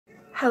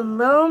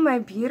Hello, my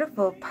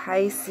beautiful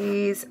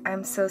Pisces.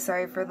 I'm so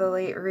sorry for the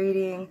late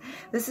reading.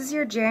 This is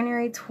your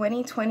January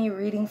 2020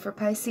 reading for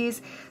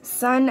Pisces,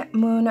 Sun,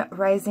 Moon,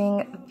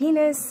 Rising,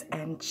 Venus,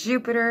 and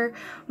Jupiter.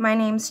 My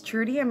name's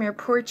Trudy. I'm your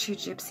Porchu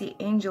Gypsy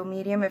Angel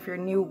Medium. If you're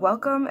new,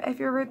 welcome. If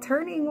you're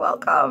returning,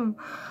 welcome.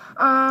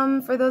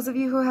 For those of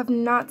you who have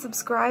not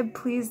subscribed,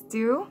 please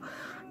do.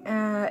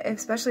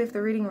 Especially if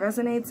the reading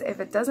resonates.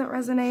 If it doesn't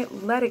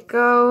resonate, let it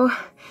go,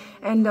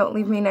 and don't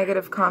leave me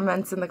negative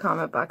comments in the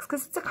comment box,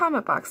 because it's a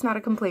comment box, not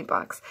a complaint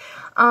box.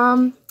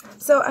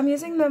 So I'm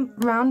using the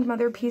Round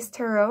Mother Peace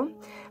Tarot,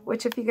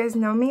 which, if you guys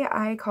know me,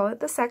 I call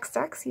it the sex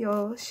deck.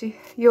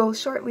 You'll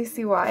shortly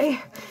see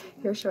why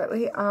here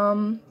shortly.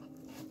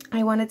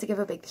 I wanted to give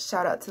a big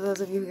shout out to those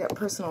of you who get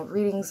personal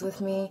readings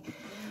with me,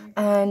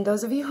 and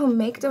those of you who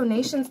make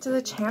donations to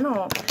the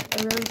channel.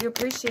 I really do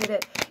appreciate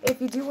it. If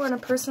you do want a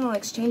personal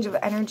exchange of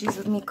energies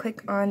with me,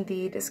 click on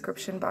the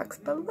description box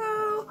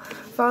below.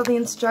 Follow the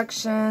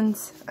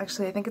instructions.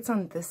 Actually, I think it's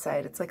on this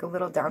side. It's like a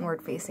little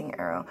downward facing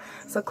arrow.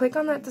 So click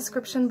on that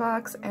description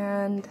box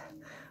and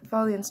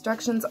follow the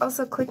instructions.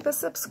 Also, click the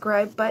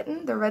subscribe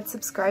button, the red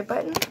subscribe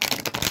button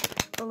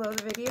below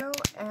the video,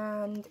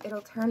 and it'll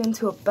turn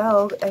into a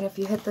bell. And if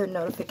you hit the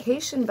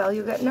notification bell,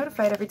 you'll get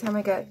notified every time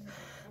I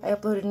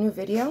upload a new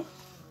video.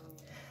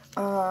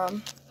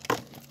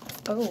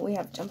 Oh, we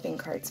have jumping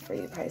cards for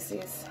you,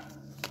 Pisces.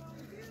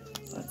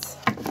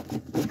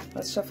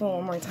 Let's shuffle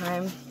one more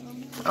time.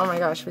 Oh my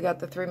gosh, we got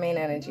the three main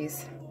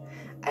energies.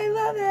 I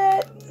love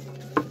it.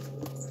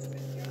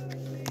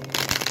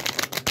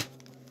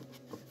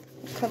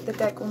 Cut the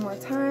deck one more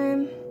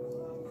time.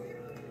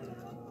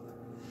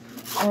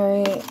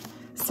 All right.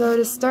 So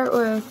to start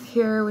with,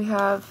 here we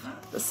have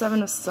the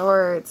Seven of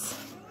Swords.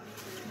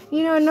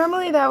 You know,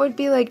 normally that would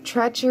be like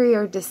treachery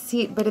or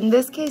deceit, but in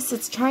this case,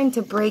 it's trying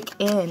to break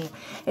in.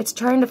 It's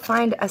trying to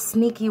find a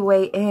sneaky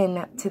way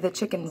in to the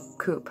chicken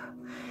coop.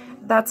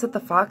 That's what the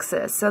fox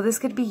is. So this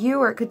could be you,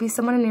 or it could be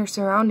someone in your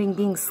surrounding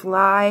being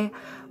sly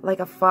like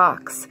a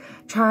fox,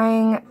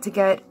 trying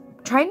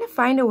to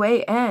find a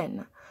way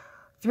in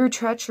through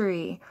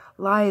treachery,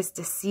 lies,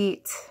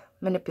 deceit,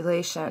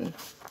 manipulation,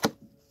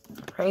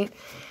 right?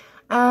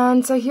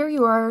 And so here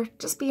you are,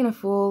 just being a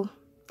fool,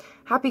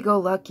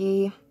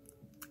 happy-go-lucky.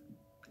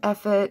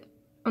 F it.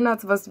 I'm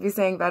not supposed to be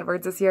saying bad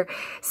words this year.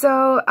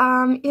 So,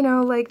 you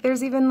know, like,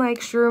 there's even, like,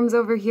 shrooms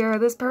over here.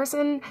 This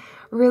person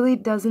really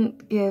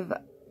doesn't give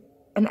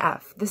an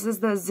F. This is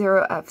the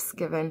 0 Fs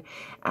given.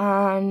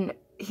 And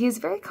he's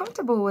very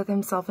comfortable with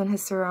himself and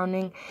his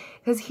surrounding,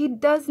 because he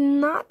does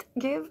not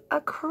give a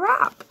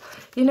crap.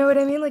 You know what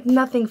I mean? Like,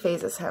 nothing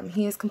phases him.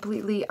 He is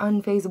completely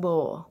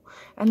unfazable.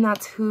 And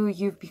that's who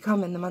you've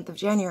become in the month of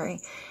January.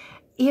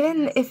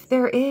 Even if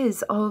there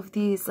is all of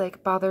these,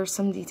 like,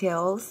 bothersome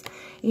details,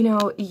 you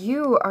know,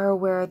 you are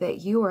aware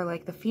that you are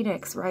like the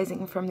phoenix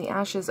rising from the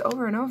ashes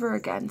over and over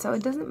again. So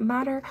it doesn't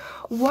matter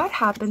what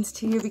happens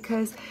to you,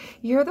 because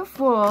you're the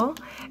Fool,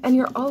 and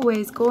you're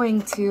always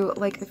going to,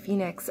 like the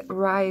phoenix,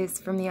 rise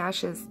from the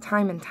ashes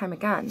time and time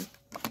again.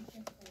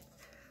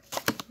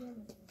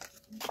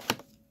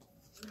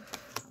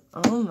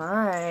 Oh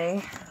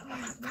my.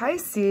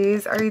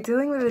 Pisces, are you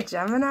dealing with a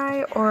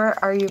Gemini, or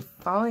are you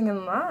falling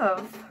in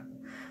love?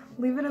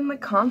 Leave it in the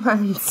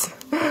comments.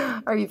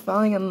 Are you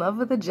falling in love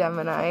with a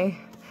Gemini?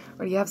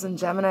 Or do you have some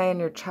Gemini in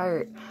your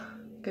chart?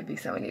 Could be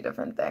so many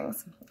different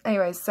things.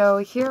 Anyway, so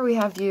here we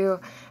have you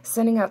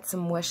sending out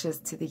some wishes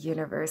to the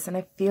universe. And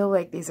I feel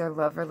like these are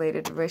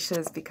love-related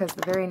wishes, because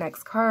the very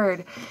next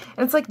card,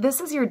 and it's like, this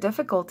is your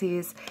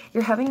difficulties.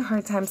 You're having a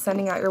hard time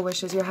sending out your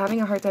wishes. You're having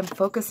a hard time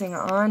focusing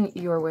on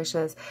your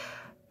wishes.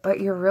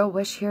 But your real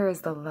wish here is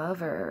the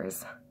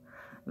Lovers.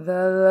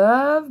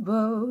 The love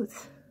boat.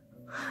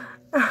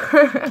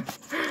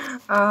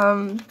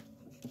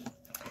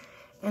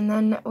 And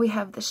then we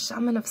have the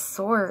Shaman of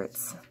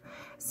Swords.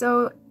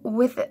 So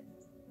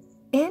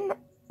in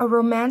a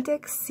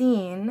romantic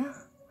scene,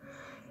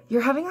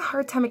 you're having a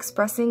hard time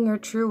expressing your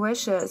true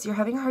wishes. You're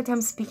having a hard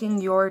time speaking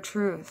your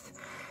truth.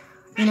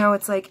 You know,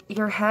 it's like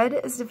your head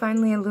is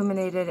divinely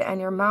illuminated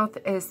and your mouth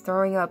is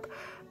throwing up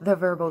the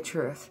verbal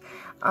truth.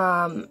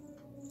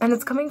 And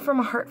it's coming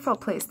from a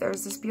heartfelt place.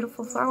 There's this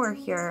beautiful flower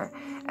here.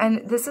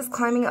 And this is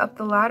climbing up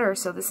the ladder.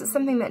 So this is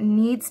something that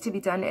needs to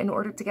be done in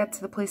order to get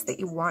to the place that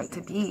you want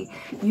to be.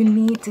 You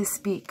need to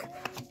speak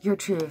your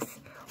truth,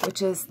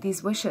 which is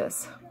these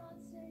wishes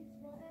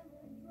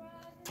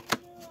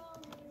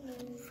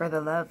for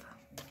the love.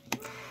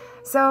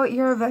 So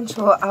your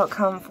eventual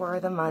outcome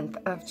for the month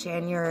of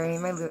January,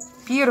 my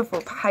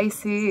beautiful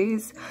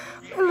Pisces,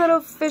 my little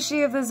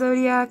fishy of the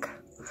zodiac,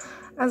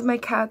 as my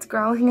cat's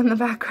growling in the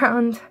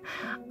background.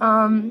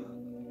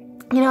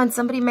 You know, and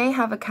somebody may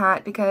have a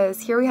cat,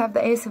 because here we have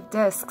the Ace of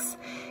Discs,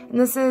 and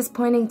this is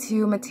pointing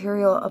to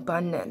material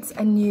abundance,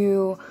 a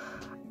new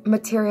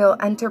material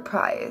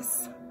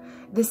enterprise.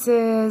 This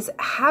is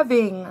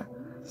having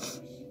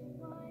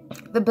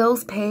the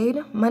bills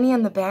paid, money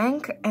in the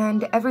bank,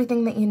 and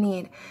everything that you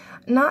need.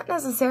 Not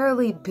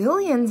necessarily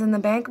billions in the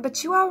bank,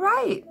 but you all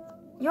right.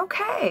 You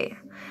okay?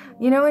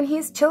 You know, and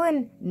he's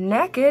chilling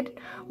naked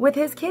with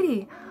his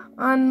kitty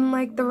on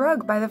like the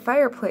rug by the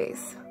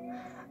fireplace,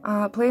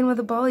 playing with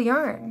a ball of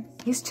yarn.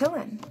 He's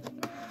chilling.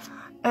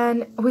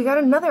 And we got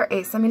another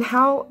ace. I mean,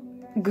 how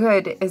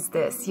good is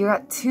this? You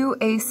got 2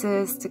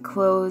 aces to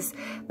close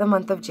the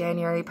month of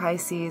January,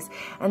 Pisces,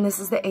 and this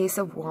is the Ace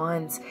of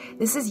Wands.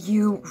 This is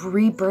you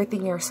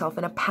rebirthing yourself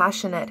in a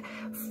passionate,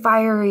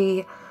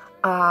 fiery,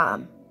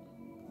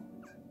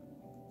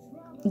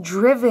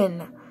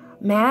 driven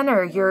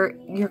manner.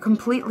 You're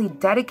completely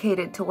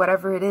dedicated to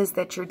whatever it is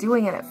that you're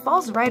doing, and it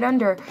falls right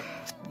under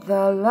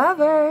the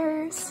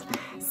Lovers.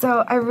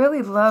 So I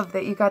really love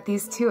that you got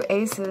these 2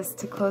 aces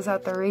to close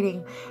out the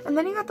reading. And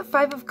then you got the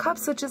 5 of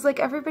Cups, which is like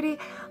everybody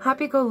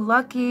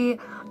happy-go-lucky,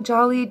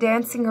 jolly,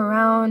 dancing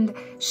around.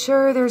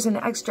 Sure, there's an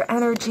extra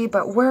energy,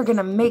 but we're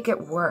gonna make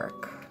it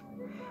work.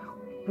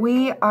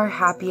 We are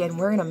happy and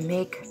we're gonna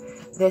make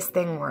this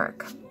thing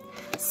work.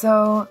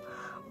 So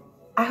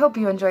I hope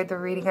you enjoyed the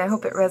reading. I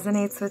hope it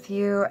resonates with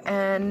you,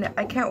 and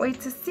I can't wait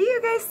to see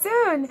you guys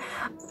soon.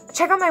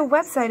 Check out my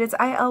website. It's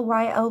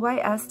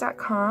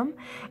ILYLYS.com,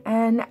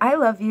 and I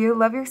love you.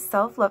 Love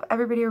yourself. Love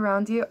everybody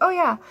around you. Oh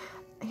yeah,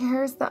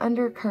 here's the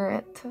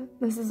undercurrent.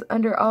 This is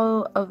under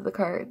all of the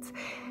cards,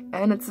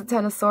 and it's the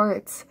 10 of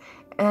Swords.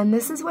 And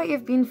this is what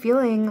you've been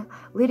feeling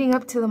leading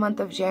up to the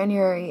month of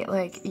January.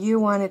 Like you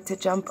wanted to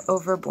jump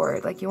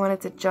overboard. Like you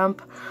wanted to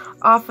jump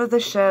off of the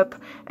ship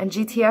and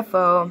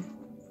GTFO.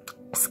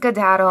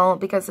 Skedaddle,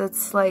 because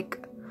it's like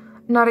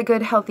not a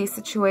good healthy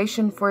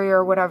situation for you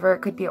or whatever. It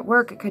could be at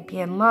work, it could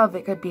be in love,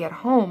 it could be at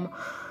home,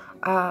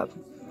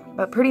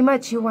 but pretty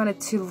much you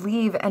wanted to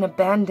leave and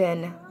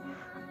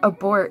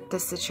abort the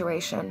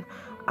situation.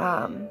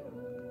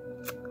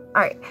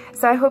 Alright,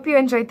 so I hope you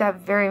enjoyed that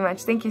very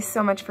much. Thank you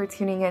so much for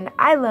tuning in.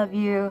 I love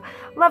you.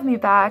 Love me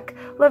back.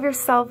 Love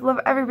yourself. Love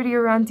everybody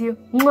around you.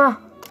 Mwah!